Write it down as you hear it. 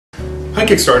Hi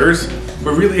Kickstarters!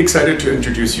 We're really excited to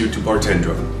introduce you to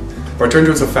Bartendro.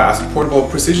 Bartendro is a fast, portable,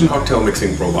 precision cocktail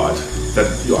mixing robot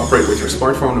that you operate with your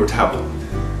smartphone or tablet.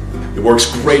 It works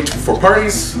great for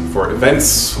parties, for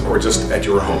events, or just at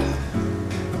your home.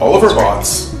 All of our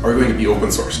bots are going to be open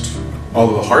sourced. All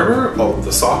of the hardware, all of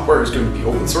the software is going to be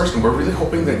open sourced, and we're really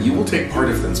hoping that you will take part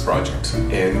in this project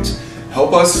and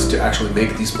help us to actually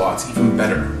make these bots even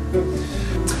better.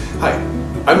 Hi,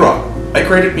 I'm Rob. I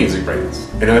created Music Brains,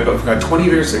 and I've got 20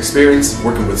 years of experience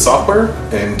working with software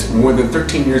and more than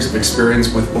 13 years of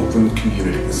experience with open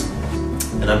communities.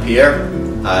 And I'm Pierre.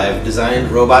 I've designed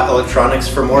robot electronics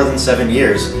for more than 7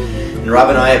 years, and Rob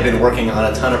and I have been working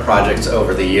on a ton of projects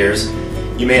over the years.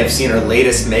 You may have seen our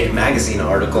latest Make Magazine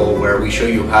article where we show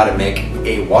you how to make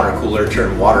a water cooler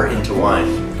turn water into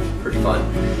wine. Pretty fun.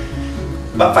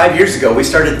 About 5 years ago, we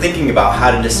started thinking about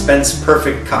how to dispense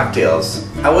perfect cocktails.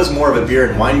 I was more of a beer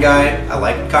and wine guy. I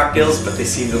liked cocktails, but they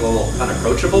seemed a little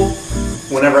unapproachable.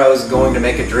 Whenever I was going to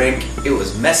make a drink, it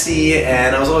was messy,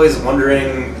 and I was always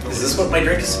wondering, is this what my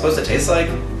drink is supposed to taste like?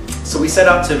 So we set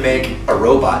out to make a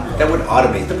robot that would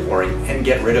automate the pouring and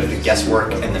get rid of the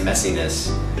guesswork and the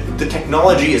messiness. The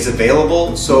technology is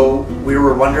available, so we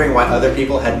were wondering why other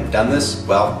people hadn't done this.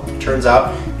 Well, it turns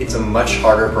out it's a much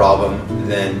harder problem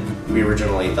than we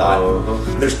originally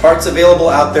thought. There's parts available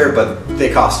out there, but they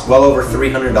cost well over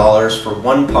 $300 for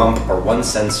one pump or one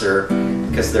sensor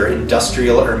because they're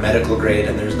industrial or medical grade,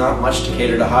 and there's not much to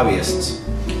cater to hobbyists.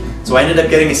 So I ended up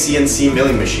getting a CNC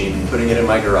milling machine and putting it in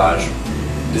my garage,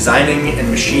 designing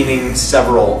and machining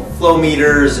several flow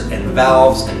meters and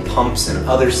valves and pumps and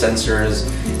other sensors,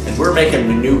 and we're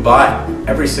making a new bot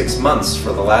every 6 months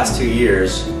for the last 2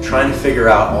 years, trying to figure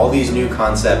out all these new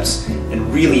concepts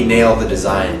and really nail the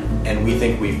design. And we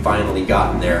think we've finally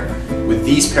gotten there. With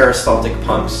these peristaltic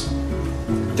pumps,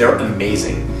 they're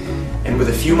amazing. And with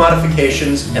a few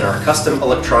modifications and our custom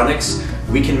electronics,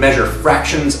 we can measure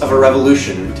fractions of a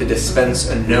revolution to dispense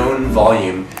a known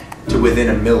volume to within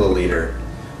a milliliter.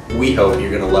 We hope you're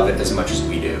going to love it as much as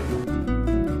we do.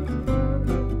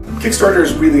 Kickstarter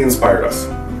has really inspired us.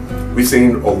 We've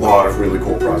seen a lot of really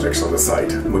cool projects on the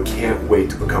site, and we can't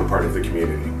wait to become part of the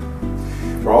community.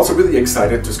 We're also really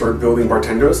excited to start building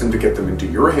Bartendros and to get them into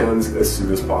your hands as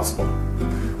soon as possible.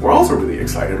 We're also really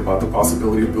excited about the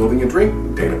possibility of building a drink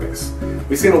database.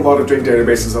 We've seen a lot of drink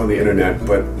databases on the internet,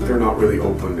 but they're not really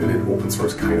open in an open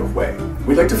source kind of way.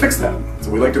 We'd like to fix that. So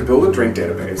we'd like to build a drink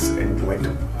database and we'd like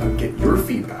to get your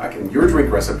feedback and your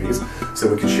drink recipes so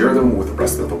we can share them with the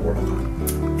rest of the world.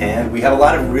 And we have a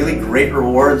lot of really great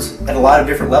rewards at a lot of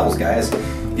different levels, guys.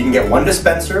 You can get 1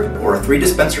 dispenser or a 3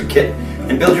 dispenser kit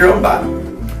and build your own bot.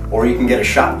 Or you can get a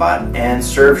shot bot and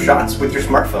serve shots with your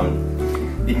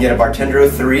smartphone. You can get a Bartendro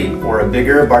 3 or a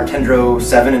bigger Bartendro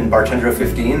 7 and Bartendro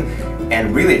 15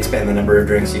 and really expand the number of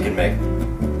drinks you can make.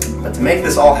 But to make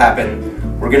this all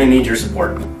happen, we're going to need your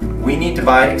support. We need to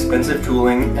buy expensive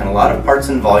tooling and a lot of parts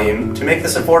and volume to make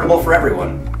this affordable for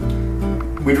everyone.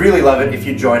 We'd really love it if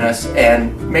you'd join us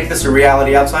and make this a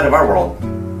reality outside of our world.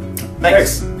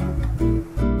 Thanks.